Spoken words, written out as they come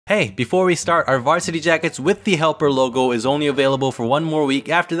Hey, before we start, our varsity jackets with the helper logo is only available for 1 more week.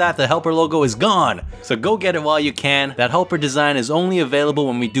 After that, the helper logo is gone. So go get it while you can. That helper design is only available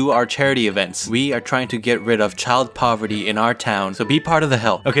when we do our charity events. We are trying to get rid of child poverty in our town, so be part of the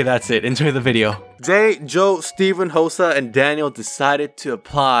help. Okay, that's it. Enjoy the video. Jay, Joe, Steven, Hosuh, and Daniel decided to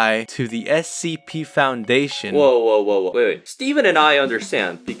apply to the SCP Foundation. Whoa. Wait. Steven and I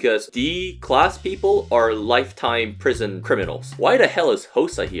understand because D class people are lifetime prison criminals. Why the hell is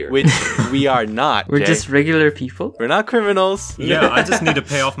Hosuh here? Which we are not. We're Jay. just regular people. We're not criminals. Yeah, I just need to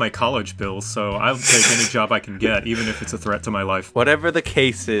pay off my college bills, so I'll take any job I can get, even if it's a threat to my life. Whatever the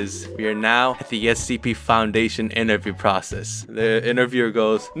case is, we are now at the SCP Foundation interview process. The interviewer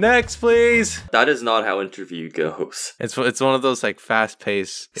goes, "Next, please." That is not how interview goes. It's one of those like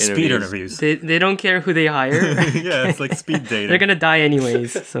fast-paced Speed interviews. They don't care who they hire. Yeah, it's like speed dating. They're gonna die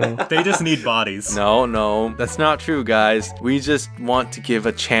anyways, so. They just need bodies. No, that's not true, guys. We just want to give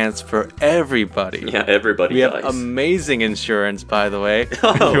a chance for everybody. Yeah, everybody We dies. have amazing insurance, by the way, if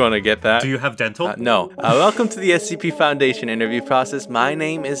you want to get that. Do you have dental? No. Welcome to the SCP Foundation interview process. My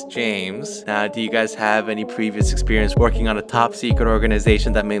name is James. Now, do you guys have any previous experience working on a top secret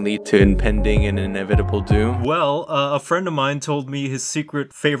organization that may lead to impending and inevitable doom? Well, a friend of mine told me his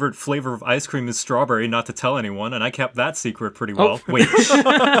secret favorite flavor of ice cream is strawberry, not to tell anyone, and I kept that secret pretty well. Oh. Wait.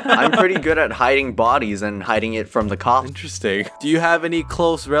 I'm pretty good at hiding bodies and hiding it from the cops. Interesting. Do you have any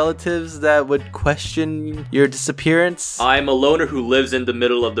close relatives that would question your disappearance? I'm a loner who lives in the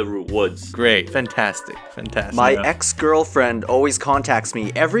middle of the woods. Great. Fantastic. My ex-girlfriend always contacts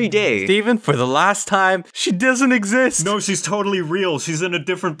me every day. Steven, for the last time, she doesn't exist. No, she's totally real. She's in a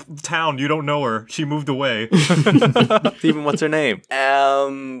different town. You don't know her. She moved away. Steven, what's her name?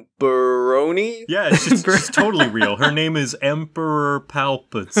 Baroni? Yeah, she's totally real. Her name is Emperor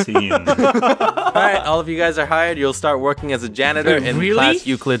Palpatine. Alright, all of you guys are hired. You'll start working as a janitor in Really? Class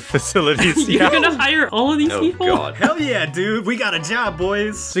Euclid facilities. You're gonna hire all of these people? God. Hell yeah, dude. We got a job,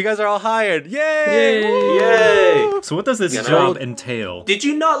 boys. So you guys are all hired. Yay! Yay! Yay! So what does this You know, job entail? Did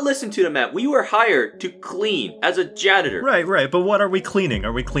you not listen to the man? We were hired to clean as a janitor. Right, but what are we cleaning?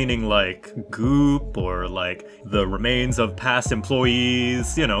 Are we cleaning like goop or like the remains of past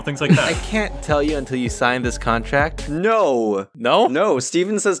employees? You know, things like I that. can't tell you until you sign this contract. No. No? No,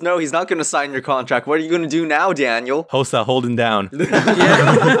 Steven says no, he's not gonna sign your contract. What are you gonna do now, Daniel? Hosuh holding down. I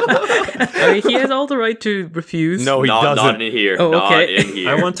mean, he has all the right to refuse. No, he doesn't. Not in here. Oh, Not okay. in here.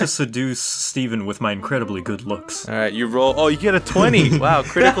 I want to seduce Steven with my incredibly good looks. Alright, you roll. Oh, you get a 20. Wow,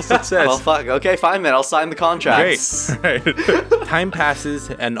 critical success. Well, fuck. Okay, fine, man. I'll sign the contract. Great. Alright. Time passes,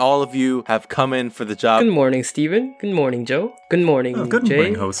 and all of you have come in for the job. Good morning, Steven. Good morning, Joe. Good morning, good Jay.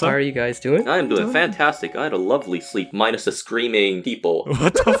 morning, Hosuh. How are you guys doing? I'm doing fantastic. I had a lovely sleep, minus the screaming people.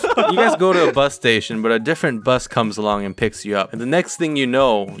 What the fuck? You guys go to a bus station, but a different bus comes along and picks you up. And the next thing you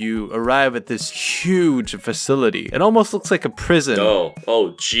know, you arrive at this huge facility. It almost looks like a prison. Oh,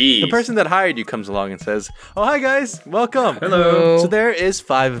 geez. The person that hired you comes along and says, "Oh, hi guys, welcome." Hello. So there is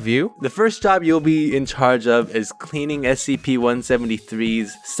 5 of you. The first job you'll be in charge of is cleaning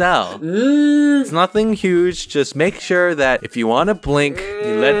SCP-173's cell. It's nothing huge, just make sure that if you want to blink,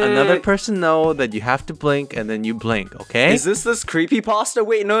 you let another person know that you have to blink and then you blink, okay? Is this creepypasta?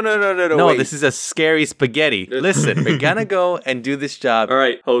 Wait, no, No, wait. this is a scary spaghetti. Listen, we're gonna go and do this job. All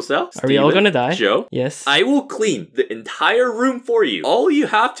right, Hosuh, Are we all Steven, gonna die? Joe? Yes. I will clean the entire room for you. All you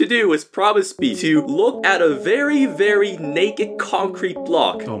have to do is promise me to look at a very, very naked concrete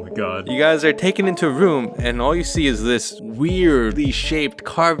block. Oh my god. You guys are taken into a room and all you see is this weirdly shaped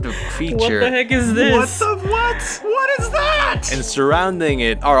carved creature. What the heck is this? What is that? And surrounding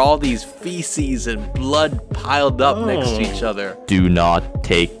it are all these feces and blood piled up next to each other. Do not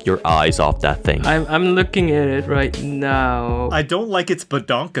take your eyes off that thing. I'm looking at it right now. I don't like its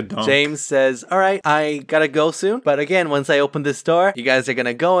badonkadonk. James says, "Alright, I gotta go soon. But again, once I open this door, you guys are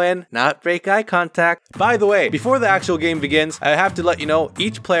gonna go in, not break eye contact." By the way, before the actual game begins, I have to let you know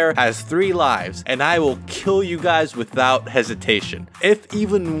each player has 3 lives, and I will kill you guys without hesitation. If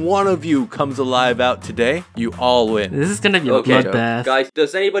even one of you comes alive out today, you all win. This is gonna be a Okay, bloodbath. guys,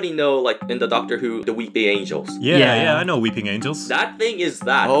 does anybody know, like, in the Doctor Who, the Weeping Angels? Yeah, I know Weeping Angels. That thing is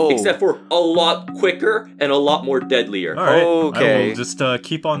that, Oh. except for a lot quicker and a lot more deadlier. All right. Okay. I will just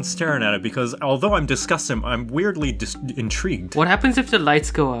keep on staring at it because although I'm disgusted, I'm weirdly intrigued. What happens if the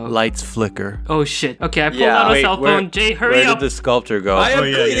lights go out? Lights flicker. Oh shit. Okay, I pulled Yeah. out a Wait, cell where- phone. Jay, hurry Where up. did the sculptor go? I am Oh,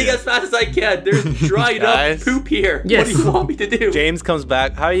 yeah, cleaning yeah. as fast as I can. There's dried up Guys? poop here. Yes. What do you want me to do? James comes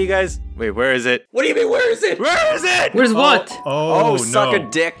back. How are you guys? Wait, where is it? What do you mean, where is it? Where is it? Where's what? Oh, suck a no.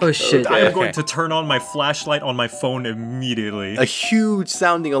 dick. Oh shit. I am Okay. going to turn on my flashlight on my phone immediately. A huge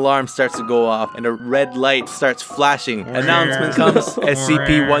sounding alarm starts to go off and a red light starts flashing. Announcement comes.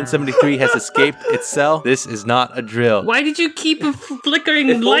 SCP-173 has escaped its cell. This is not a drill. Why did you keep a flickering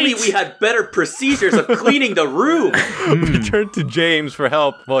If only light? we had better procedures of cleaning the room. We turn to James for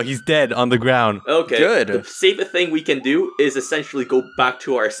help. Well, he's dead on the ground. Okay. Good. The safest thing we can do is essentially go back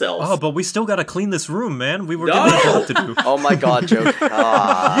to ourselves. Oh, but we still gotta clean this room, man. We were No! given a job to do. Oh my god, joke.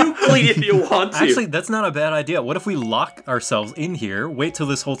 Ah. You clean if you want to. Actually, that's not a bad idea. What if we lock ourselves in here, wait till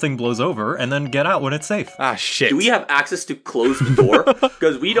this whole thing blows over, and then get out when it's safe? Ah, shit. do we have access to close the door?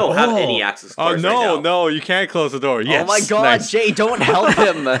 Because we don't have any access to doors right now. no, you can't close the door. Yes. Oh my god, nice. Jay, don't help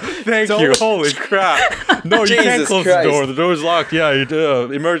him. Thank you. Holy crap. No, you can't Jesus close Christ. the door. The door's locked. Yeah, you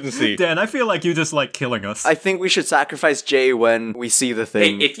do. Emergency. Dan, I feel like you just like killing us. I think we should sacrifice Jay when we see the Hey,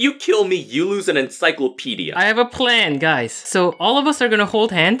 thing. if you kill me, you lose an encyclopedia. I have a plan, guys. So all of us are gonna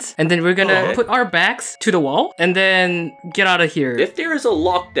hold hands, and then we're gonna put our backs to the wall, and then get out of here. If there is a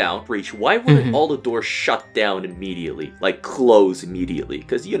lockdown breach, why wouldn't all the doors shut down immediately? Like, close immediately?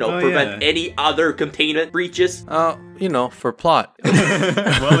 Because, you know, prevent any other containment breaches? For plot.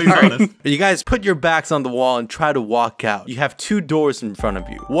 Well, he's honest. You guys put your backs on the wall and try to walk out. You have two doors in front of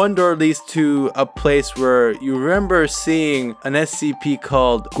you. One door leads to a place where you remember seeing an SCP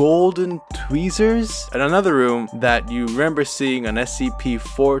called Golden Tweezers, and another room that you remember seeing an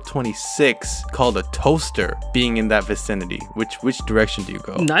SCP-426 called a toaster being in that vicinity. Which direction do you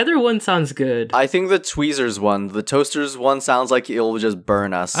go? Neither one sounds good. I think the tweezers one, the toasters one sounds like it'll just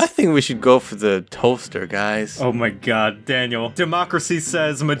burn us. I think we should go for the toaster, guys. Oh my god, Daniel. Democracy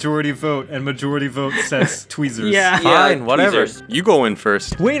says majority vote, and majority vote says tweezers. Yeah. Fine, whatever. tweezers. You go in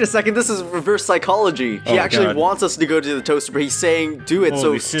first. Wait a second, this is reverse psychology. He actually God. wants us to go to the toaster, but he's saying do it,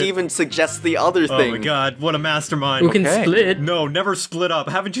 Holy so shit. Steven suggests the other Oh thing. my god, what a mastermind. We can Okay. split. No, never split up.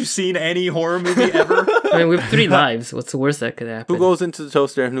 Haven't you seen any horror movie ever? I mean, we have 3 lives. What's the worst that could happen? Who goes into the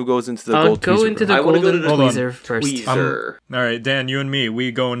toaster and who goes into the I'll gold go tweezer into room? the I wanna go to golden the- Hold on. tweezer first. Tweezer. Alright, Dan, you and me,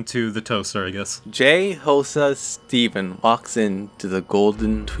 we go into the toaster, I guess. Jay, Hosuh, Steven walks into the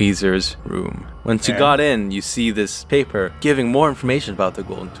golden tweezers room. Once you Yeah. got in, you see this paper giving more information about the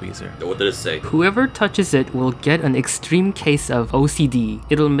golden tweezer. What did it say? Whoever touches it will get an extreme case of OCD.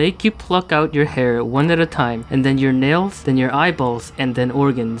 It'll make you pluck out your hair one at a time, and then your nails, then your eyeballs, and then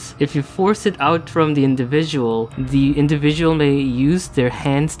organs. If you force it out from the individual may use their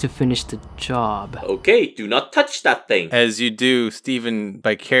hands to finish the job. Okay, do not touch that thing. As you do, Steven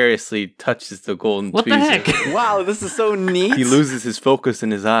vicariously touches the golden What the tweezer. heck? Wow, this is so neat. He loses his focus in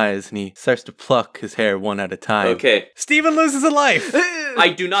his eyes and he starts to pluck his hair one at a time. Okay. Steven loses a life! I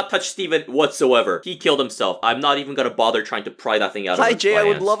do not touch Steven whatsoever. He killed himself. I'm not even gonna bother trying to pry that thing out of Hi his Jay, I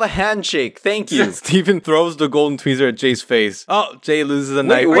would hands. love a handshake. Thank you. Steven throws the golden tweezer at Jay's face. Oh, Jay loses a Wait,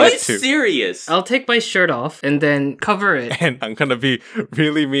 knife are you too. serious? I'll take my shirt off and then cover it. And I'm gonna be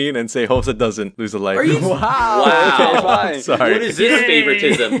really mean and say Hosuh doesn't lose a life. Are you? Wow. Wow. Okay, fine. Sorry. What is this Yay.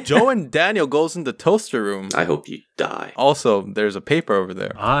 favoritism? Joe and Daniel goes in the toaster room. I hope you die. Also, there's a paper over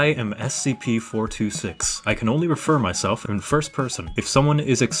there. I am SCP-426. I can only refer myself in first person. If someone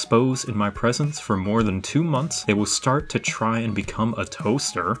is exposed in my presence for more than 2 months, they will start to try and become a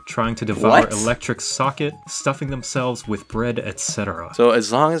toaster, trying to devour What? electric socket, stuffing themselves with bread, etc. So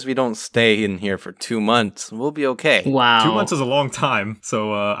as long as we don't stay in here for 2 months, we'll be okay. Wow. 2 months is a long time,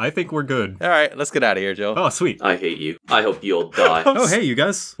 so I think we're good. All right, let's get out of here, Joe. Oh, sweet. I hate you. I hope you'll die. Oh, hey, you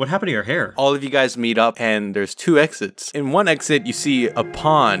guys. What happened to your hair? All of you guys meet up and there's 2 exits. In one exit, you see a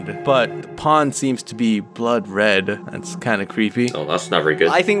pond, but the pond seems to be blood red. That's kind of creepy. Oh, that's not very good.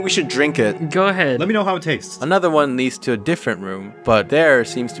 I think we should drink it. Go ahead. Let me know how it tastes. Another one leads to a different room, but there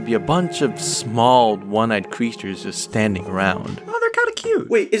seems to be a bunch of small, one-eyed creatures just standing around. Oh, they're kind of cute.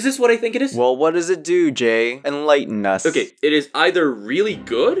 Wait, is this what I think it is? Well, what does it do, Jay? Enlighten us. Okay, it is either really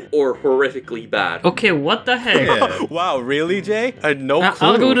good or horrifically bad. Okay, what the heck? Yeah. Wow, really, Jay? I had no clue.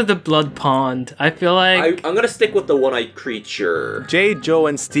 I'll go to the blood pond. I feel like... I'm gonna stick with the one-eyed creature. Jay, Joe,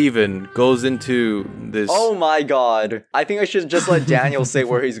 and Steven goes into this... Oh my god. I think I should just let Daniel say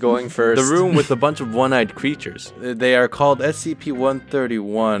where he's going first. the room with a bunch of one-eyed creatures. They are called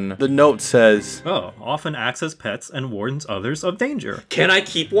SCP-131. The note says, Oh, often acts as pets and warns others of danger. Can I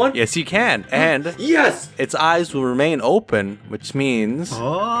keep one? yes, you can, and Yes! its eyes will remain open, which means...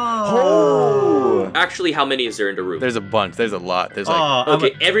 Oh. Actually, how many is there in the room? There's a bunch. There's a lot. There's like...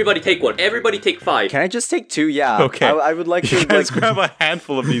 Okay, everybody take one. Everybody take 5. Can I just take 2? Yeah. Okay. I would like to You guys grab a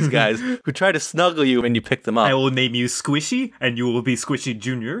handful of these guys who try to snuggle you when you pick them up. I will name you Squishy, and you will be Squishy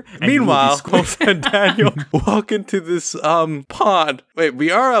Jr. And Meanwhile, you will be Hosuh and Daniel walk into this pond. Wait,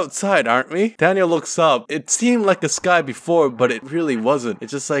 we are outside, aren't we? Daniel looks up. It seemed like a sky before, but it really wasn't.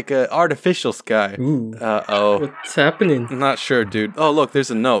 It's just like an artificial sky. Ooh. Uh-oh. What's happening? I'm not sure, dude. Oh, look,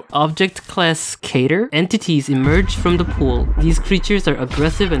 there's a note. Object class Cater. Entities emerge from the pool. These creatures are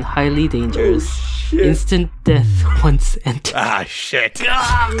aggressive and highly dangerous. Instant death once entered. Ah, shit.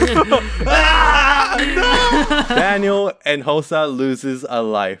 Daniel and Hosuh loses a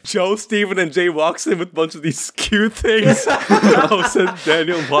life. Joe, Steven, and Jay walks in with a bunch of these cute things. Hosuh and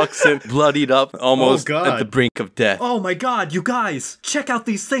Daniel walks in bloodied up, almost at the brink of death. Oh my god, you guys! Check out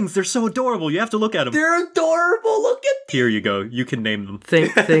these things. They're so adorable. You have to look at them. They're adorable. Look at Here you go. You can name them.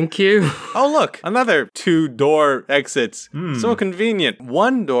 Thank you. Oh, look, another 2-door exits. So convenient.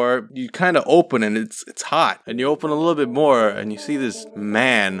 One door, you kind of open and it's hot. And you open a little bit more and you see this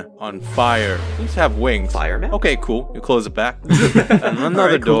man on fire. He used to have wings. Fireman? Okay, cool. You close it back. And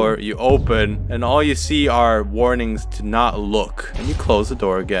another door you open and all you see are warnings to not look. And you close the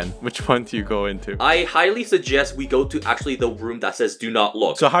door again. Which one do you go into? I highly suggest we go to actually the room that says do not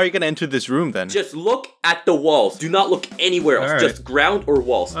look. So how are you going to enter this room then? Just look at the walls. Do not look anywhere else. Alright. Just ground or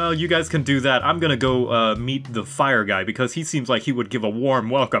walls. Well, you guys can do that. I'm gonna go meet the fire guy because he seems like he would give a warm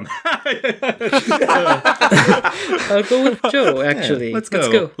welcome. I'll go with Joe, actually. Let's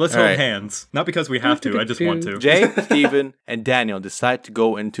go. Let's hold Alright. hands. Not because we have to, I just want to. Jay, Steven, and Daniel decide to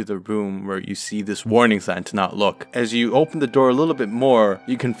go into the room where you see this warning sign to not look. As you open the door a little bit more,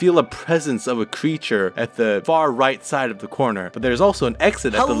 you can feel a presence of a creature at the far right side of the corner. But there's also an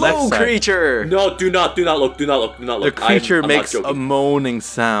exit at the left Hello, side. creature! No, do not look. Do not look. Do not The look. creature I'm not makes joking. a moaning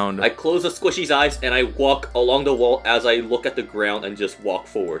sound. I close the squishy's eyes and I walk along the wall as I look at the ground and just walk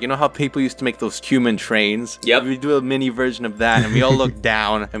forward. You know how people used to make those human trains? Yep. We do a mini version of that and we all look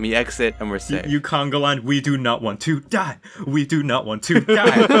down and we exit and we're safe. You conga line, we do not want to die. We do not want to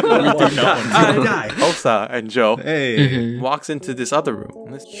die. We do not want to die. Hosuh and Joe Hey. walks into this other room.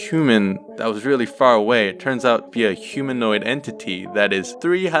 And this human that was really far away, it turns out to be a humanoid entity that is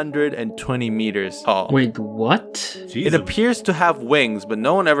 320 meters tall. Wait, what? Jeez. It appears to have wings, but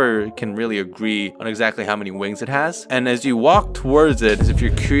no one ever can really agree on exactly how many wings it has. And as you walk towards it, as if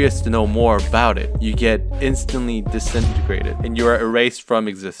you're curious to know more about it, you get instantly disintegrated and you are erased from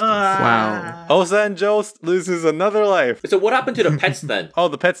existence. Wow. Hosuh and Joe loses another life. So what happened to the pets then? Oh,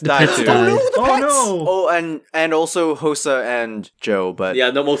 the pets died Pets too. died. Oh no! Oh, and also Hosuh and Joe, but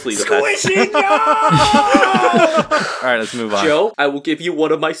Yeah, no, mostly the pets. Alright, let's move on. Joe, I will give you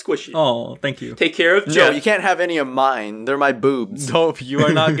one of my squishies. Oh, thank you. Take care of no, Jeff. you can't have any of mine. They're my boobs. Dope, you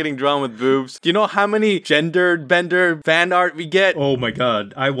are not getting drawn with boobs. Do you know how many gender bender fan art we get? Oh my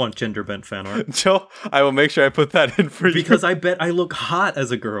god, I want gender bent fan art. Joe, I will make sure I put that in for you. Because I bet I look hot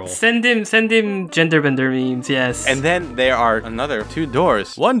as a girl. Send him gender bender memes, yes. And then there are another 2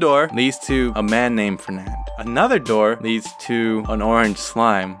 doors. One door leads to a man named Fernand. Another door leads to an orange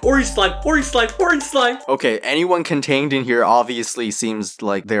slime. Orange slime, orange slime, orange slime. Okay, anyone contained in here obviously seems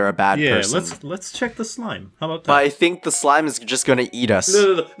like they're a bad Yeah, person. let's check the slime. How about that? But I think the slime is just gonna eat us.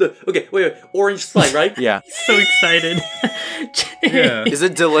 No. Okay, wait. Orange slime, right? Yeah. so excited. Yeah. Is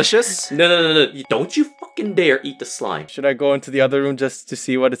it delicious? No. Don't you fucking dare eat the slime. Should I go into the other room just to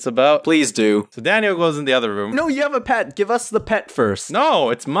see what it's about? Please do. So Daniel goes in the other room. No, you have a pet. Give us the pet first. No,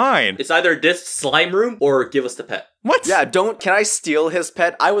 it's mine. It's either this slime room or give us the pet. What? Yeah, can I steal his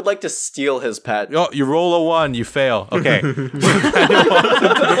pet? I would like to steal his pet. Oh, you roll a 1, you fail. Okay. Didn't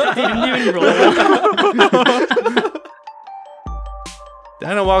even roll.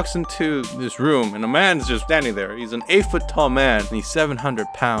 Daniel walks into this room and a man's just standing there. He's an 8-foot tall man and he's 700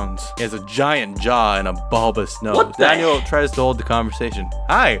 pounds. He has a giant jaw and a bulbous nose. What the Daniel tries to hold the conversation.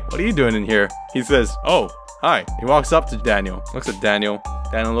 Hi, what are you doing in here? He says, oh, hi. He walks up to Daniel, looks at Daniel.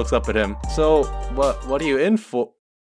 Daniel looks up at him. So, what are you in for?